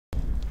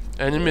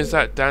Enemies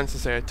that dance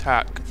as they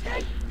attack.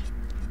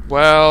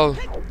 Well,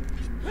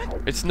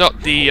 it's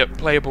not the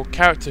playable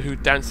character who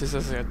dances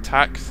as he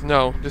attacks.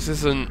 No, this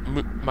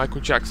isn't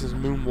Michael Jackson's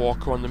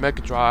Moonwalker on the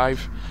Mega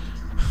Drive.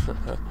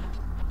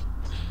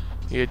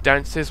 He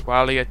dances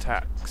while he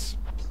attacks.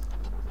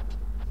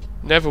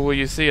 Never will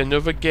you see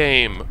another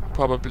game,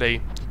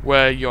 probably,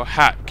 where your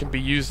hat can be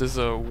used as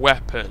a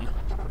weapon.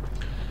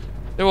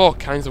 There are all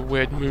kinds of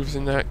weird moves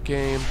in that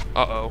game.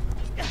 Uh-oh.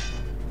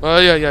 Oh,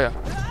 yeah.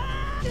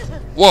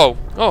 Whoa!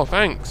 Oh,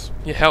 thanks.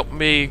 You helped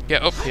me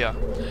get up here.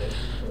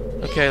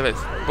 Okay,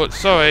 but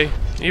sorry,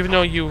 even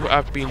though you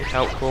have been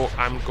helpful,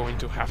 I'm going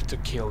to have to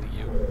kill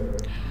you.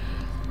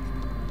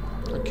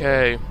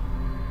 Okay.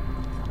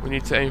 We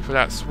need to aim for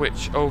that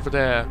switch over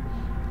there.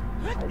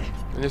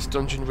 And this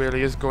dungeon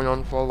really is going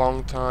on for a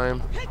long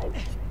time.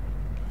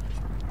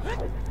 I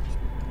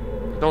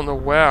don't know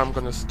where I'm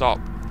going to stop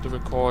the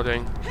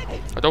recording.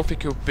 I don't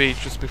think it'll be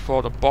just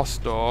before the boss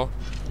door.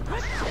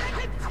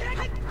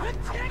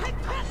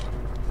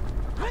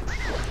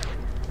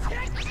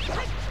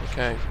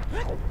 Okay.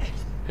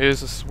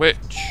 Here's a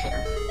switch.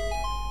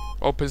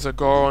 Opens a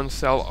Goron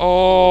cell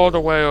all the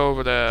way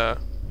over there.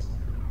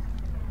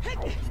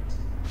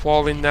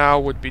 Falling now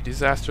would be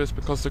disastrous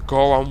because the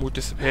Goron will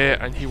disappear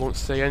and he won't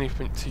say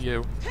anything to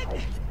you.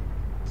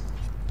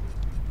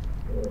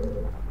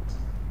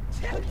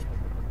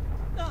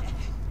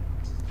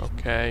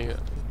 Okay.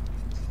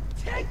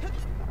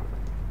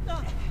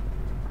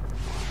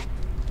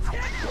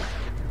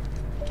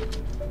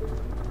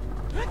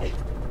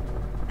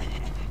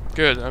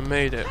 Good, I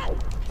made it.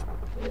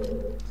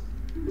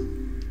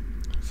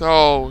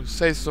 So,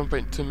 say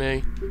something to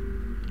me.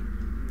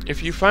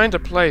 If you find a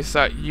place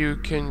that you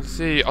can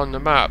see on the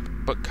map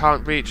but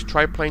can't reach,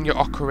 try playing your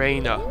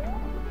Ocarina.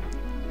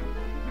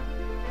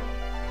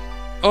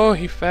 Oh,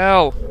 he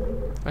fell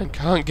and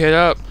can't get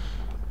up.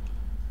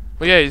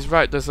 Well, yeah, he's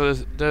right. There's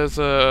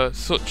a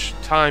such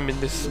time in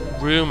this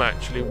room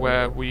actually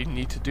where we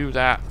need to do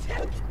that.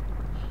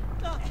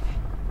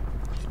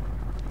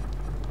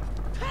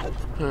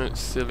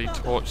 Silly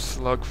torch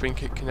slug,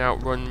 think it can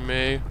outrun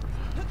me.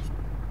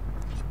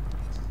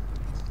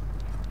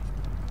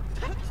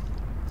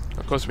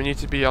 Of course, we need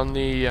to be on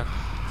the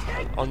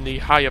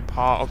higher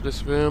part of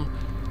this room,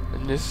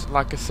 and this,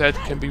 like I said,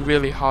 can be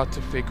really hard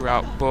to figure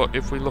out. But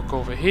if we look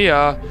over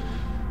here,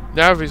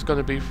 Navi's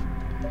gonna be.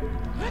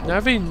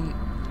 Navi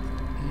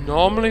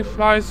normally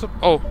flies up.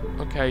 Oh,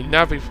 okay.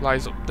 Navi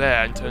flies up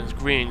there and turns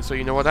green. So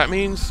you know what that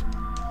means?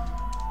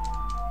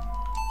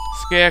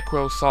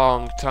 Scarecrow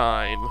song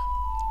time.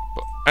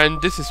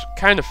 And this is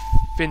kind of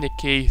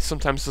finicky.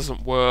 Sometimes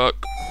doesn't work,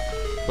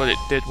 but it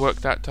did work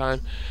that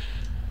time.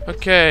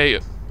 Okay,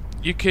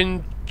 you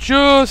can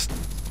just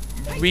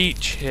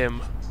reach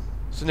him.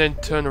 So then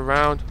turn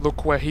around,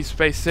 look where he's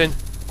facing,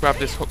 grab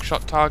this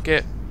hookshot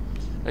target,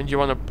 and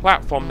you're on a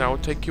platform now.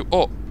 It'll take you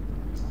up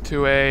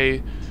to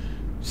a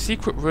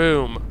secret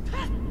room.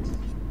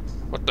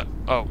 What the?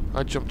 Oh,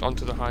 I jumped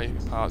onto the high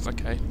parts.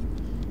 Okay.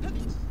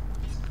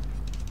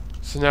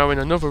 So now in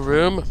another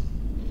room,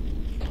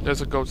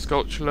 there's a gold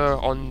sculpture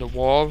on the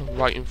wall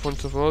right in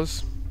front of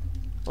us.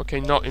 Okay,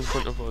 not in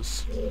front of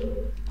us.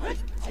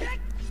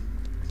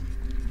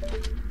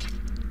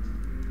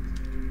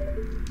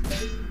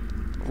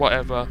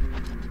 Whatever.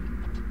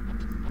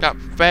 That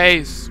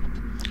face!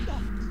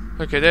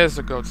 Okay, there's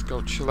the gold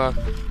sculpture.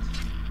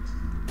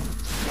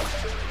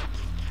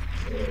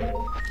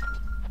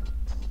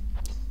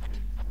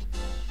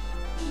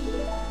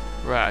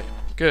 Right,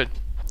 good.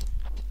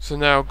 So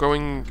now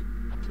going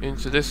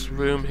into this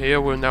room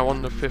here, we're now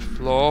on the 5th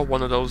floor,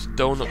 one of those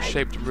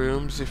donut-shaped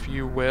rooms, if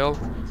you will.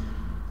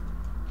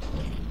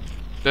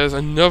 There's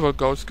another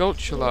gold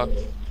sculpture.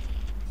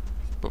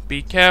 But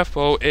be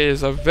careful, it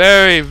is a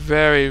very,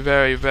 very,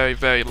 very, very,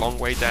 very long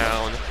way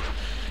down.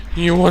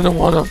 You wouldn't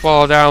want to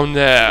fall down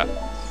there.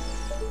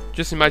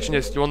 Just imagine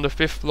this, you're on the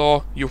 5th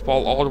floor, you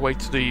fall all the way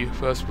to the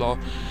 1st floor.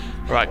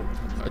 Right,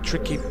 a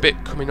tricky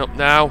bit coming up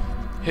now.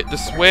 Hit the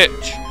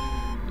switch.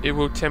 It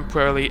will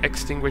temporarily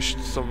extinguish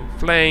some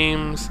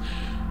flames.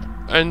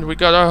 And we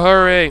gotta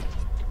hurry.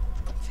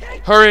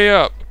 Hurry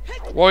up.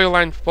 Royal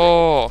Line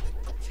 4.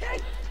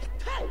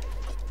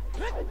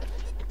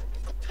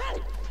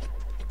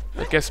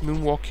 I guess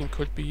moonwalking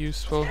could be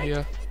useful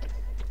here.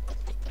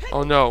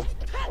 Oh no.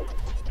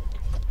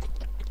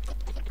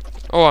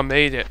 Oh, I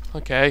made it.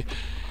 Okay.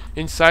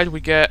 Inside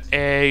we get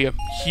a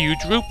huge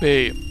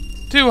rupee.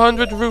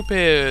 200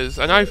 rupees.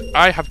 And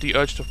I have the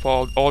urge to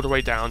fall all the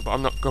way down, but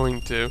I'm not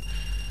going to.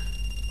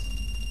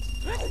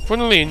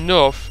 Funnily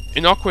enough,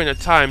 in Ocarina of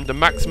Time, the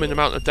maximum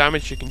amount of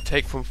damage you can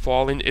take from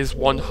falling is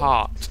 1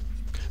 heart.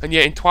 And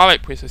yet in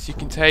Twilight Princess you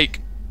can take,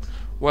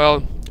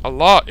 well, a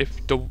lot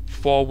if the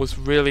fall was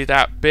really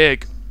that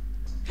big.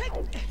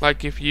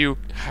 Like if you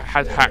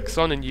had hacks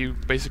on and you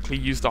basically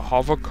used the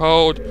hover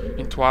code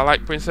in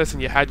Twilight Princess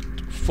and you had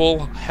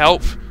full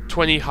health,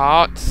 20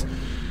 hearts.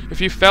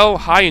 If you fell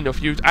high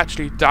enough, you'd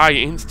actually die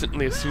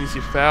instantly as soon as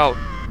you fell.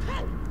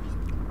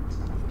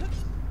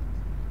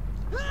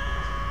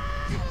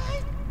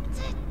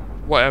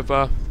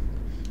 Whatever.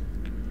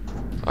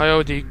 I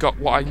already got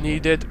what I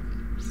needed,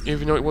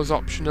 even though it was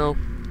optional.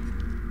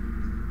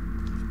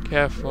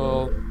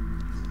 Careful.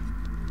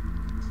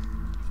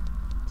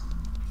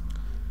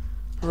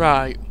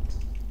 Right.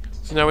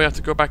 So now we have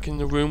to go back in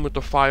the room with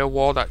the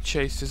firewall that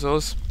chases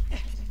us.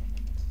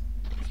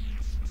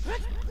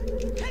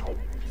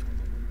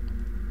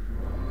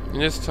 And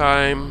this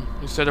time,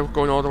 instead of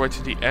going all the way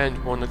to the end,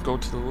 we want to go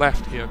to the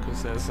left here,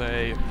 because there's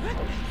a...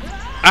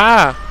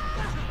 Ah!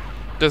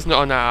 There's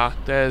not an R,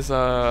 there's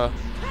a...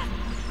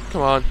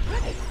 Come on.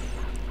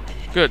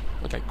 Good.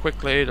 Okay,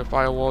 quickly, the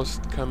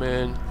firewalls come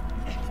in.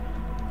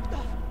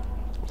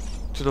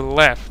 To the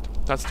left.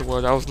 That's the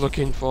word I was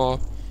looking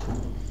for.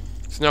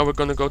 So now we're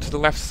going to go to the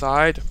left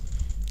side.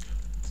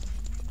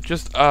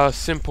 Just a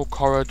simple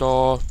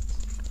corridor.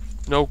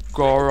 No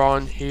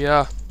Goron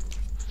here.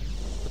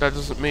 But that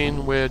doesn't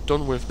mean we're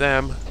done with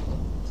them.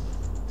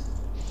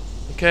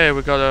 Okay,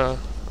 we got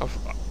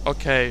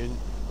okay.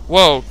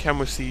 Whoa,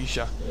 camera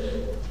seizure.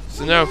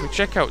 So now if we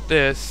check out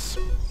this...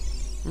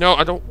 No,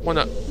 I don't want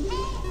to...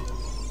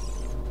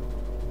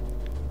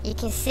 You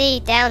can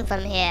see down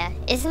from here.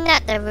 Isn't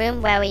that the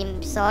room where we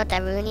saw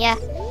Darunia?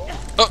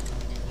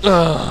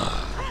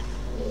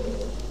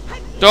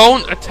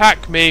 Don't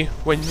attack me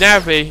when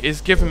Navi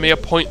is giving me a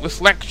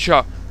pointless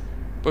lecture.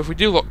 But if we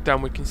do look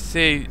down, we can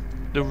see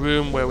the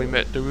room where we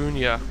met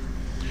Darunia.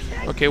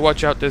 Okay,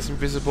 watch out, there's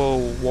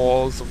invisible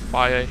walls of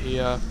fire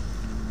here.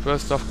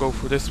 First off, go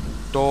through this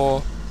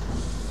door.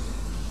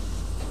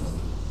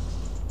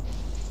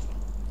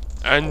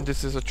 And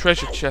this is a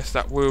treasure chest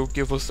that will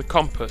give us the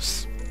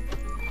compass.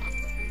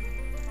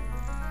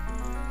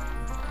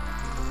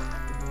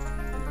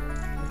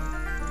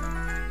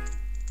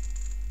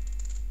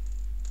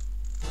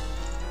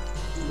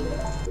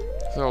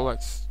 So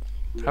let's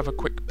have a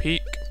quick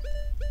peek.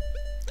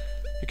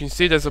 You can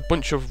see there's a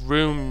bunch of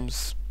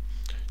rooms.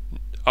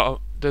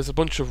 There's a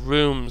bunch of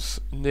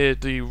rooms near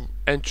the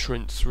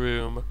entrance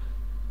room.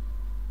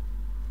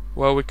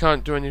 Well, we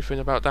can't do anything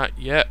about that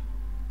yet.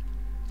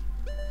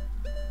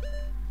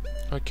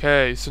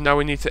 Okay, so now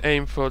we need to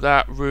aim for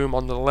that room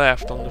on the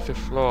left, on the 5th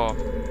floor.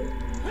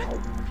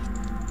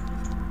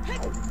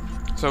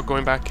 So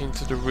going back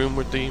into the room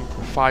with the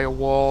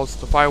firewalls.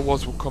 The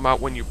firewalls will come out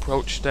when you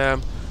approach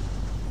them.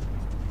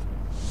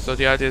 So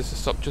the idea is to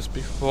stop just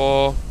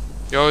before.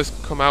 You always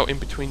come out in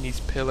between these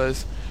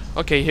pillars.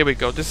 Okay, here we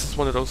go. This is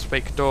one of those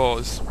fake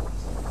doors.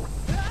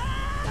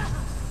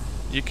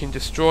 You can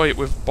destroy it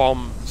with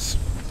bombs.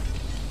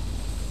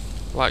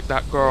 Like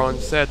that Goron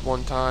said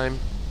one time.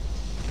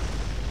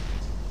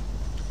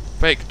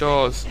 Fake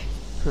doors.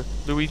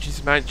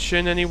 Luigi's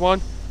Mansion,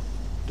 anyone?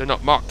 They're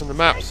not marked on the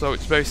map, so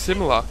it's very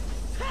similar.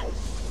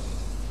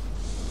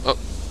 Oh.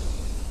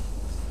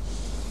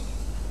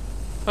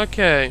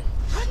 Okay.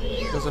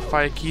 There's a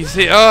fire key.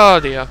 Oh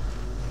dear.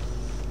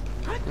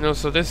 And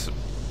also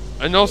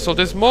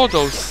there's more of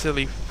those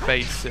silly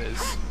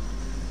faces.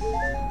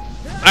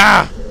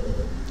 Ah!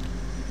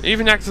 It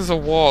even acts as a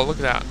wall.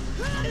 Look at that.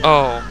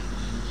 Oh.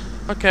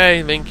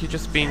 Okay, Link, you're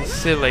just being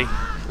silly.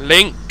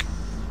 Link,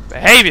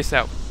 behave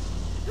yourself.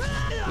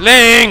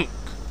 Link.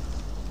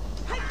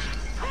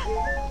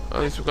 At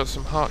least we've got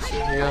some hearts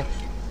in here.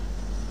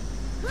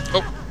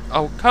 Oh,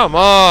 oh, come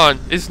on!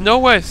 Is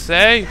nowhere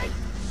safe?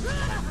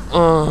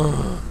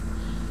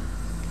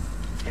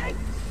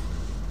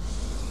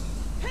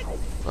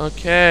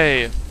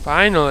 Okay,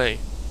 finally.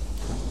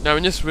 Now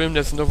in this room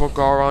there's another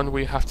Goron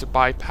we have to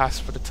bypass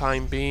for the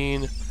time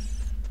being.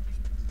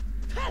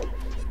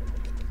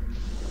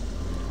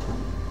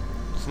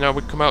 So now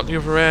we come out the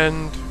other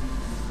end.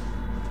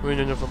 We're in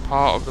another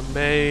part of the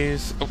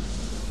maze. Oh,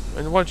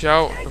 and watch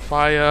out, the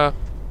fire.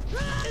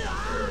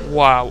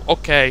 Wow,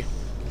 okay.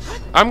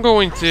 I'm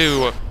going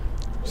to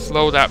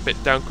slow that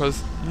bit down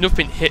because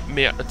nothing hit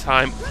me at the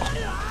time.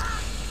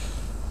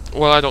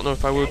 Well, I don't know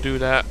if I will do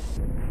that.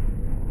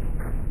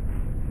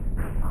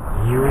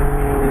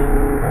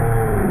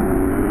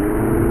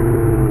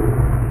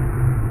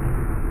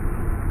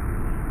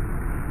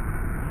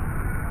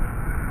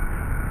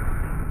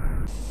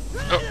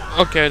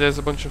 Oh, okay, there's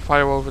a bunch of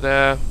fire over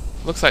there.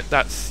 Looks like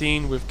that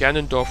scene with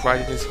Ganondorf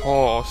riding his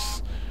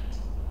horse.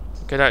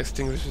 Okay, that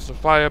extinguishes the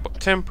fire,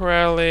 but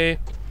temporarily.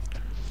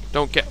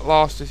 Don't get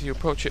lost as you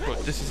approach it,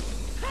 but this is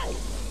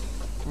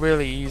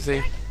really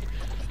easy.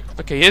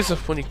 Okay, here's a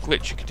funny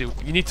glitch you can do.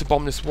 You need to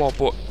bomb this wall,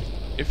 but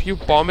if you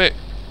bomb it,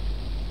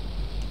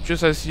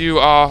 just as you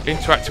are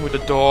interacting with the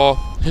door,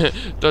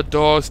 the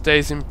door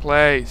stays in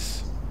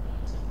place.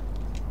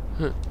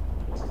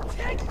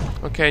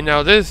 Okay,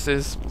 now this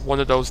is one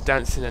of those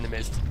dancing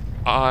enemies.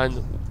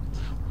 And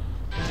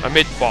a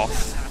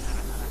mid-boss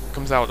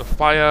comes out of the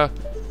fire.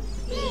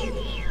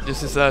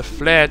 This is a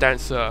flare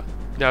dancer.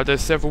 Now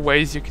there's several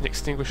ways you can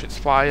extinguish its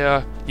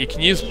fire. You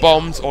can use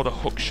bombs or the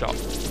hook shot.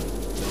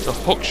 The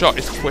hook shot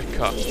is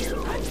quicker.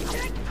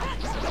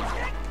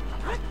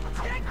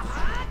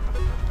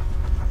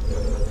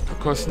 Of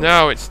course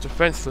now it's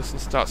defenseless and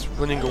starts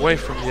running away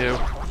from you.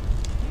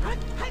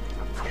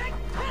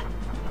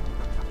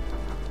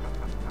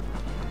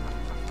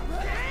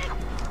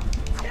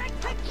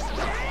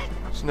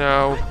 So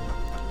now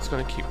It's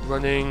gonna keep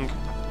running.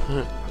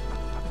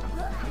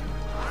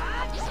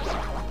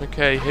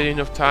 Okay, hit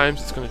enough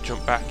times, it's gonna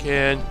jump back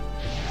in.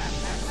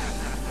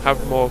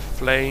 Have more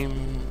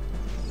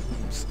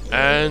flames.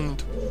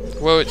 And,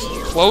 well, its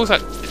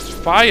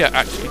fire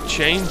actually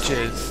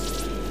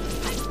changes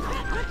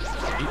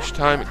each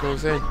time it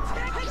goes in.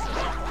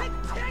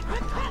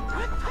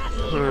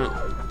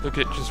 Look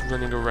at it just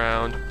running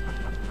around.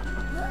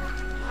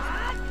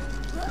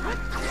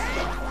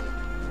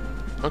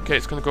 Okay,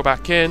 it's gonna go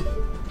back in.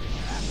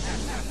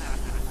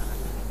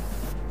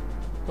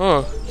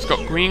 Oh, it's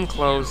got green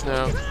clothes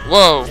now.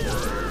 Whoa!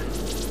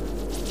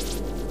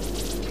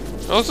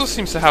 It also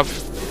seems to have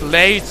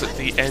blades at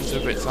the ends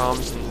of its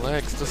arms and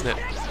legs, doesn't it?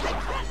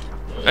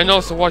 And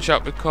also watch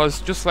out, because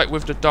just like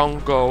with the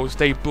dongos,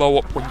 they blow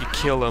up when you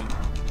kill them.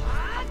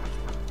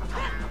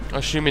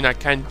 Assuming I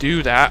can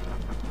do that.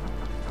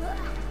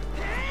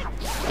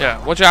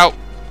 Yeah, watch out!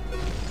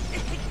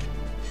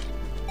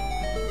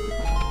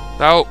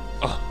 That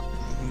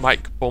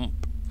mic bump.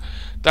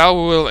 That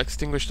will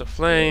extinguish the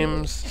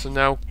flames. So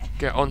now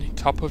get on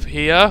top of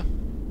here.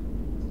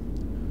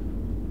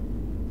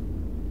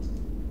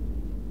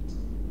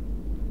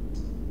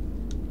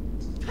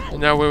 And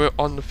now we're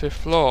on the 5th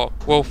floor.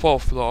 Well,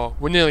 4th floor.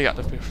 We're nearly at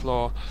the 5th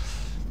floor.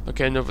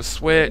 Okay, another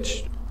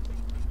switch.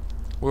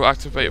 We'll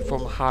activate it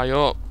from high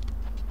up.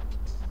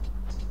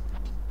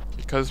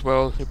 Because,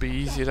 well, it'll be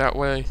easier that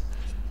way.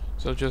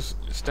 So just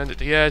stand at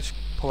the edge,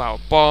 pull out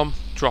a bomb,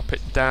 drop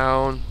it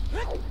down.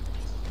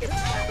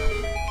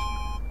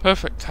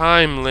 Perfect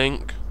time,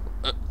 Link.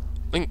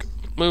 Link,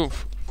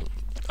 move.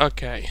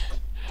 Okay.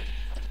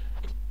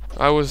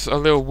 I was a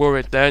little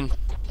worried then.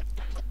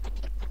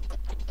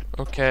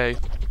 Okay.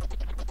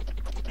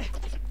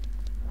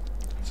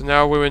 So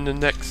now we're in the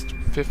next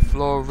 5th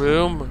floor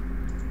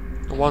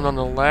room. The one on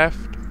the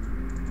left.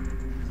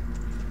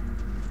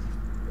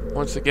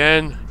 Once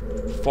again,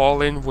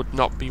 falling would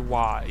not be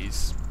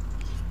wise.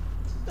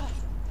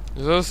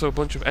 There's also a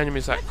bunch of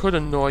enemies that could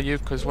annoy you,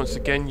 because once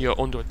again you're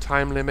under a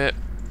time limit.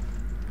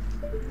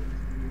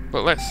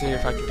 But let's see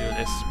if I can do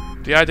this.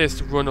 The idea is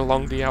to run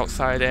along the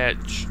outside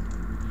edge.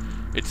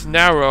 It's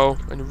narrow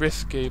and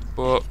risky,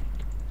 but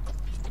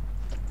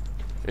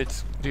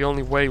it's the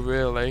only way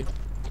really.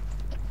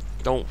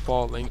 Don't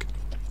fall, Link.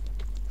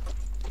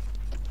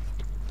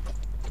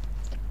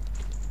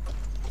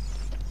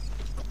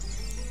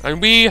 And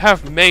we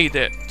have made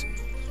it!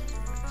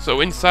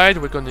 So inside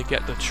we're going to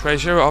get the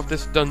treasure of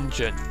this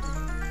dungeon.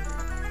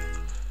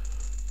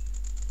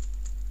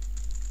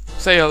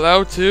 Say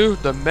hello to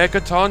the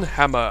Megaton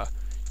Hammer.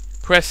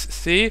 Press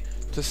C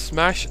to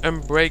smash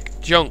and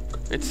break junk.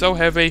 It's so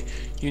heavy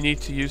you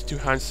need to use 2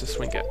 hands to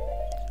swing it.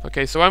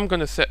 Okay, so I'm going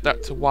to set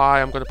that to Y.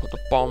 I'm going to put the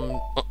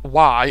bomb...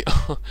 Y.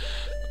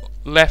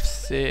 Left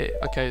C.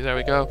 Okay, there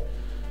we go.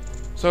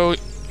 So...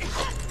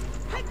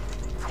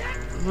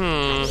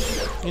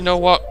 You know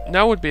what?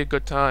 Now would be a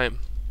good time.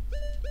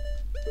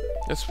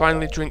 Let's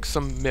finally drink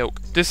some milk.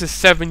 This is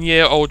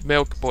 7-year-old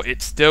milk, but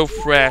it's still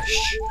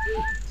fresh.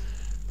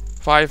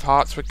 5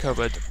 hearts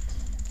recovered.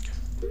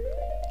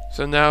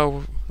 So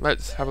now,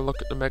 let's have a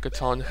look at the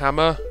Megaton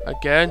Hammer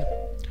again.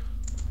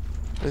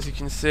 As you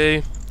can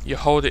see, you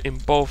hold it in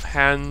both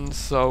hands,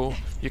 so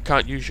you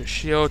can't use your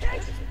shield.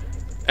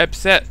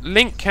 Except,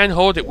 Link can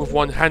hold it with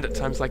one hand at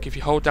times, like if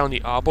you hold down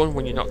the R button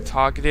when you're not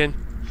targeting.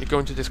 You go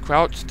into this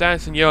crouch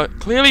stance and you're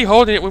clearly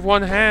holding it with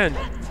one hand.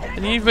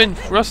 And you even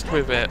thrust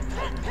with it.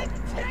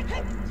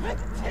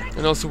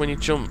 And also when he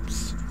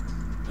jumps.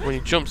 When he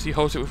jumps he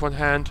holds it with one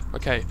hand.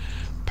 Okay.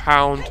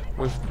 Pound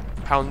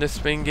this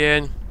thing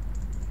in.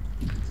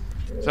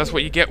 So that's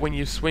what you get when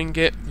you swing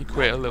it. You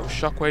create a little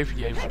shockwave,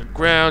 you aim for the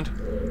ground.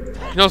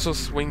 You can also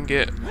swing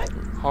it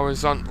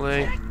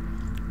horizontally.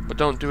 But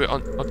don't do it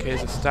on... Okay,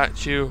 as a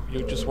statue.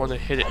 You just want to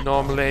hit it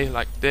normally,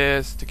 like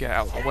this, to get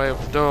out of the way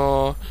of the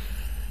door.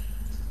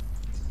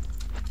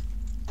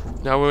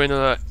 Now we're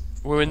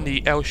in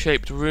the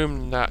L-shaped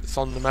room that's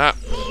on the map.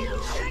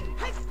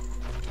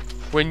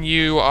 When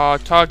you are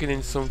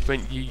targeting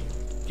something, you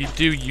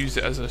do use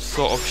it as a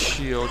sort of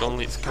shield,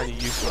 only it's kind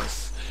of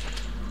useless.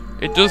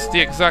 It does the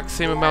exact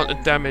same amount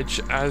of damage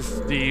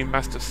as the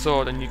Master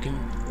Sword, and you can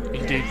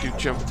indeed do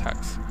jump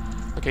attacks.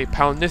 Okay,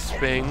 pound this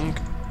thing.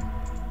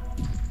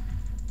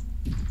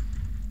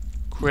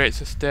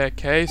 Creates a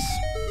staircase.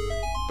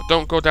 But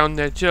don't go down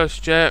there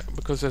just yet,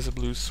 because there's a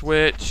blue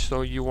switch,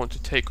 so you want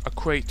to take a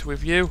crate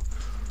with you.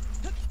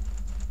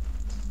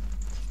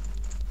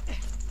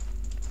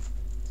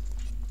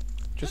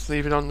 Just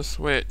leave it on the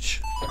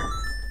switch.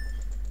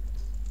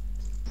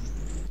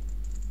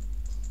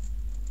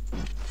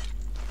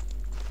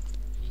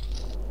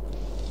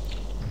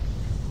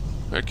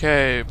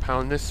 Okay,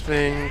 pound this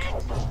thing.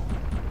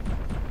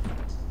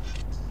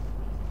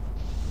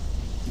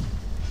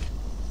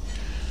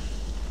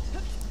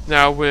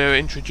 Now we're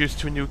introduced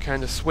to a new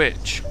kind of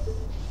switch.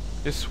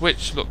 This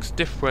switch looks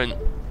different.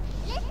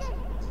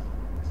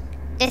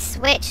 This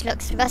switch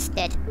looks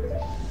rusted.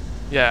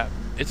 Yeah,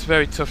 it's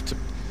very tough to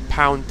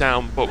pound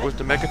down, but with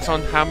the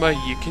Megaton Hammer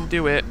you can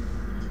do it.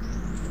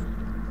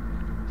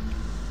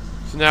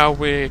 So now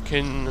we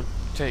can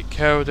take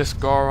care of this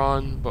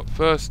Goron, but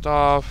first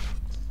off...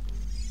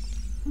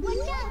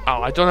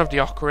 Oh, I don't have the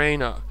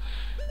Ocarina.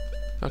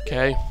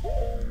 Okay.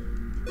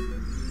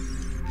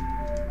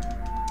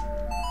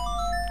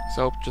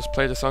 So just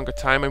play the Song of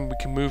Time and we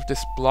can move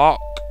this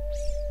block.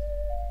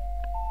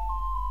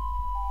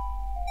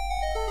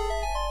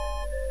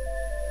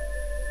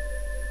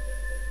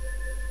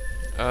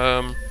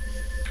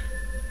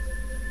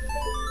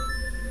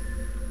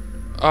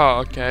 Oh,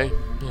 okay.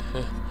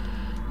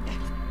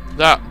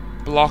 That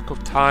block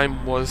of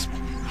time was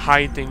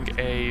hiding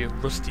a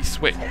rusty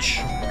switch.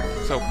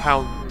 So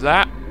pound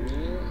that.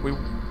 We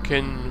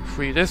can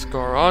free this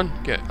Goron,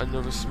 get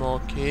another small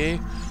key.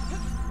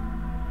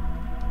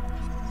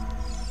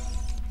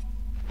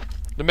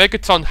 The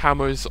Megaton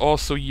hammer is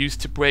also used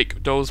to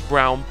break those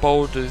brown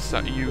boulders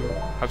that you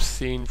have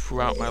seen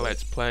throughout my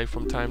Let's Play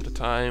from time to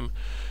time.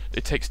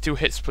 It takes 2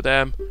 hits for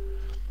them.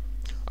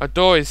 A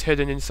door is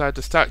hidden inside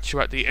the statue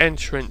at the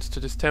entrance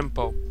to this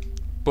temple,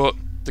 but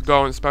the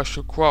Goron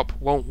special crop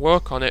won't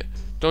work on it.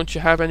 Don't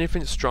you have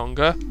anything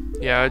stronger?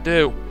 Yeah, I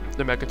do.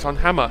 The Megaton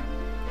hammer.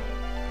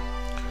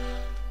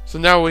 So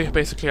now we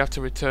basically have to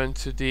return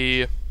to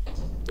the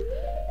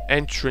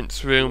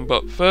entrance room,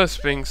 but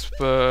first things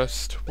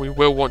first, we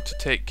will want to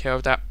take care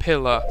of that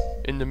pillar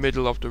in the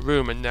middle of the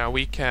room, and now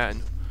we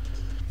can.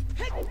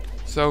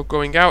 So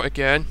going out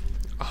again.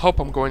 I hope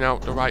I'm going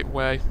out the right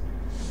way.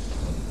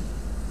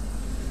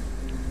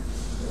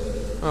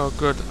 Oh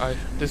good,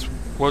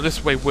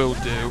 this way will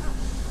do.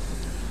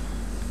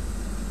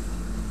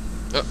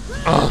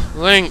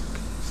 Link!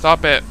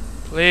 Stop it!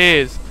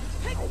 Please!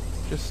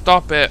 Just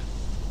stop it!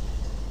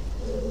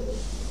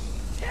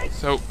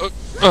 So,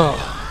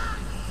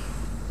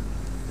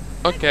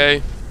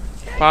 okay,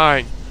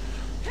 fine.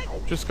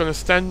 Just gonna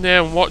stand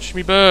there and watch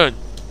me burn.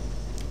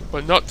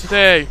 But not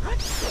today.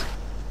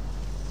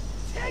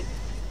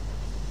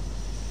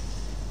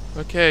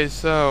 Okay,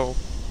 so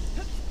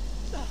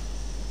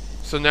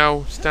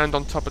now stand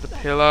on top of the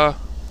pillar.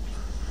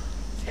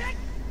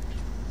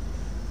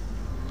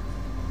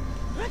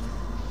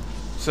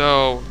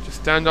 So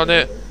just stand on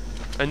it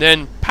and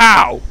then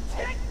POW!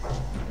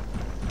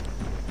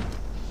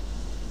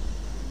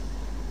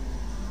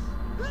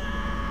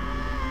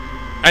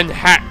 And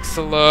hacks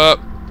alert.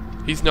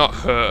 He's not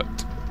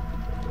hurt.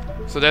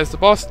 So there's the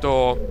boss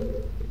door.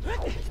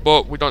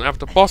 But we don't have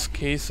the boss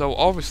key, so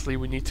obviously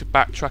we need to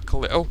backtrack a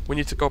little. We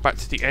need to go back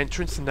to the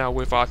entrance, and now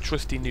with our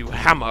trusty new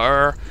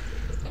hammer,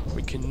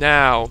 we can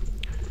now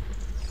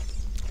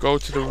go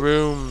to the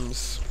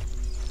rooms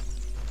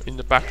in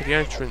the back of the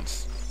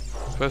entrance.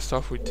 First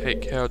off, we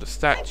take care of the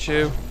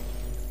statue.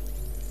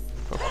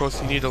 Of course,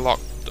 you need a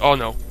lock. Oh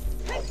no.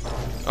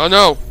 Oh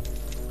no!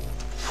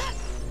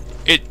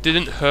 It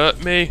didn't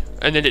hurt me,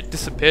 and then it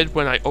disappeared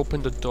when I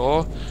opened the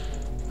door.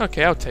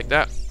 Okay, I'll take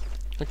that.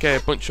 Okay,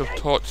 a bunch of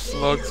torch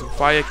slugs and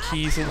fire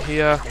keys in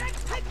here.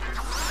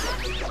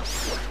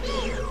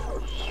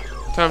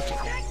 Time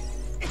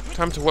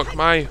to work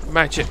my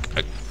magic.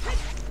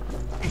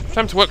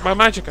 Time to work my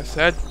magic, I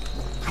said.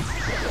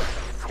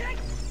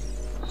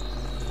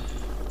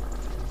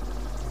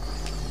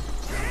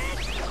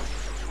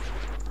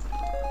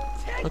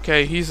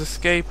 Okay, he's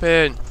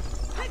escaping.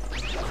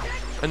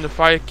 And the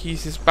fire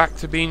keys is back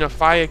to being a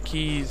fire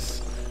keys.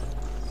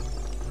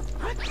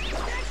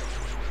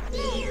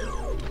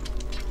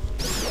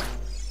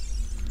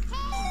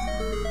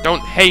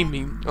 Don't hate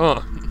me.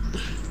 Oh,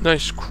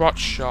 nice crotch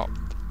shot.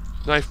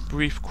 Nice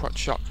brief crotch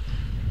shot.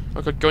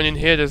 Okay, going in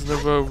here, there's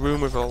another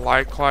room with a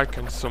like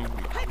and some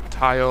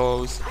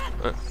tiles.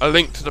 A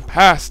Link to the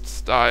Past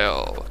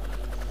style.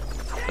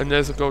 And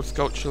there's a gold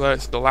sculpture.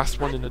 It's the last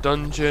one in the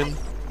dungeon.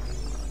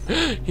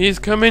 He's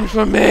coming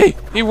for me.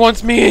 He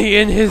wants me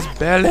in his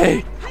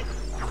belly.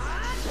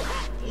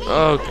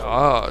 Oh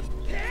god.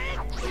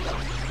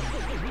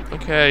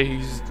 Okay,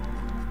 he's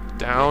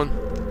down.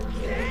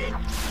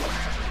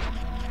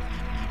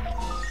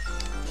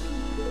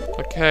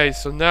 Okay,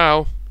 so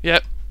now,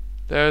 yep,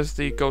 there's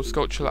the gold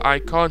sculpture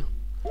icon.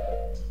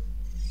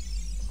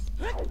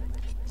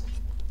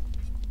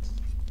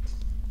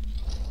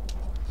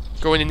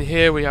 Going in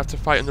here, we have to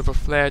fight another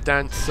flare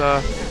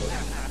dancer.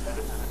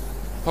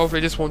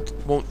 Hopefully this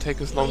won't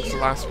take as long as the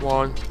last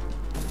one.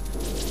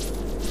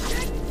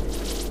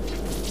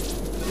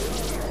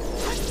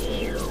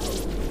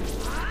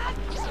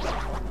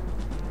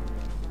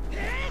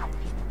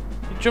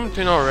 He jumped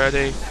in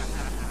already.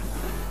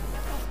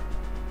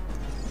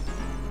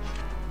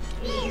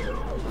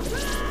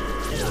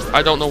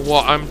 I don't know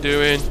what I'm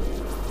doing.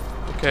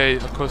 Okay,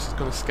 of course it's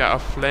gonna scatter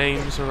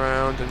flames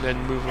around and then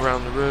move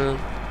around the room.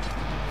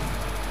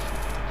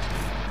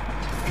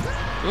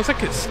 It looks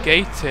like it's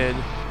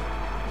skating.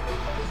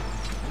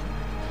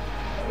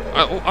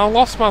 I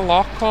lost my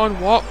lock on,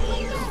 what?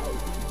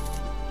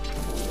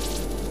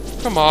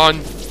 Come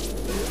on.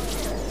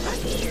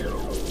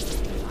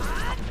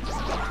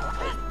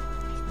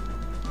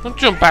 Don't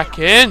jump back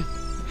in.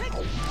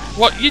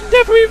 What? You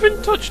never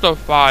even touched the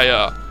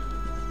fire.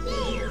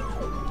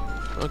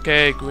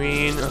 Okay,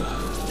 green.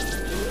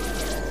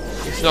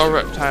 It's no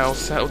reptile,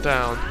 settle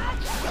down.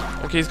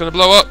 Okay, he's gonna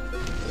blow up.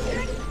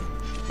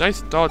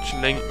 Nice dodge,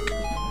 Link.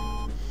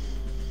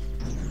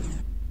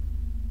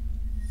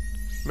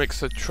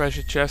 Makes a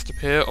treasure chest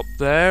appear up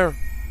there.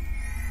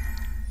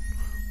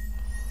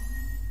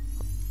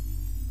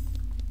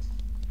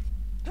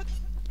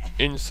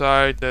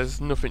 Inside there's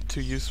nothing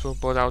too useful,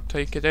 but I'll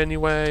take it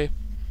anyway.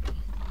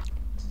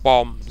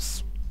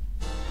 Bombs.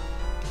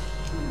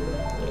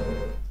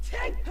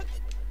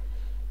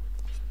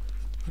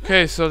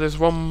 Okay, so there's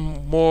one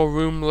more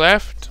room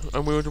left,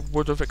 and we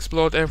would have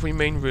explored every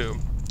main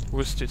room.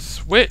 Rusted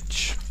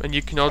switch, and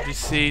you can already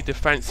see the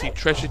fancy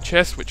treasure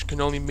chest, which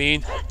can only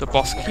mean the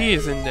boss key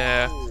is in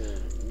there.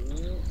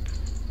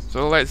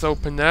 So let's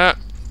open that.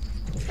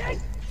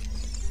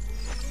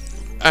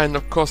 And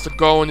of course the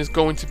Goron is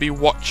going to be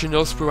watching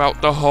us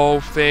throughout the whole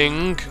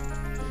thing.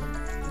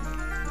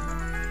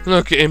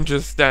 Look at him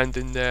just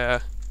standing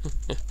there.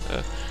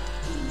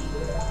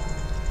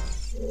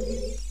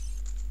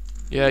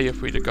 Yeah, you're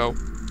free to go.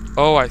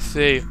 Oh, I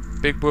see.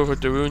 Big Brother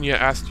Darunia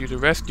asked you to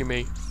rescue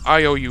me.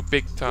 I owe you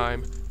big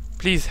time.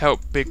 Please help,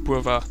 Big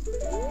Brother.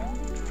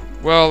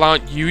 Well,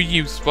 aren't you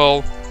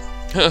useful?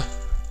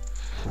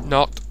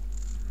 Not.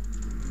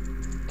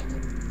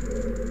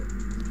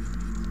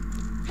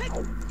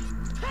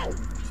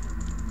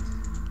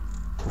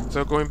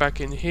 So going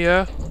back in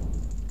here.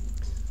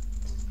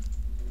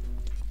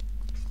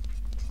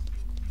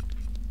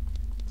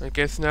 I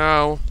guess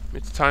now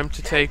it's time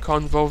to take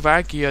on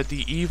Volvagia,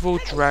 the evil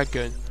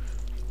dragon.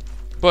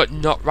 But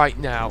not right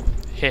now.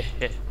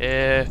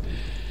 Hehehe.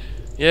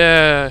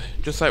 Yeah,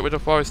 just like with the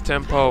Forest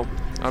Temple.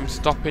 I'm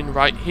stopping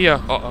right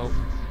here. Uh-oh.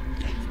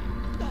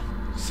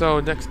 So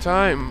next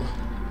time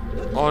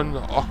on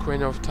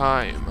Ocarina of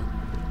Time,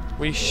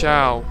 we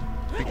shall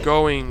be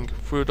going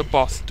through the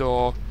boss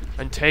door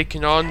and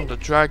taking on the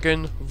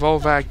dragon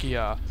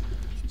Volvagia.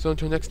 So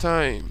until next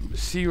time,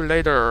 see you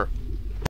later.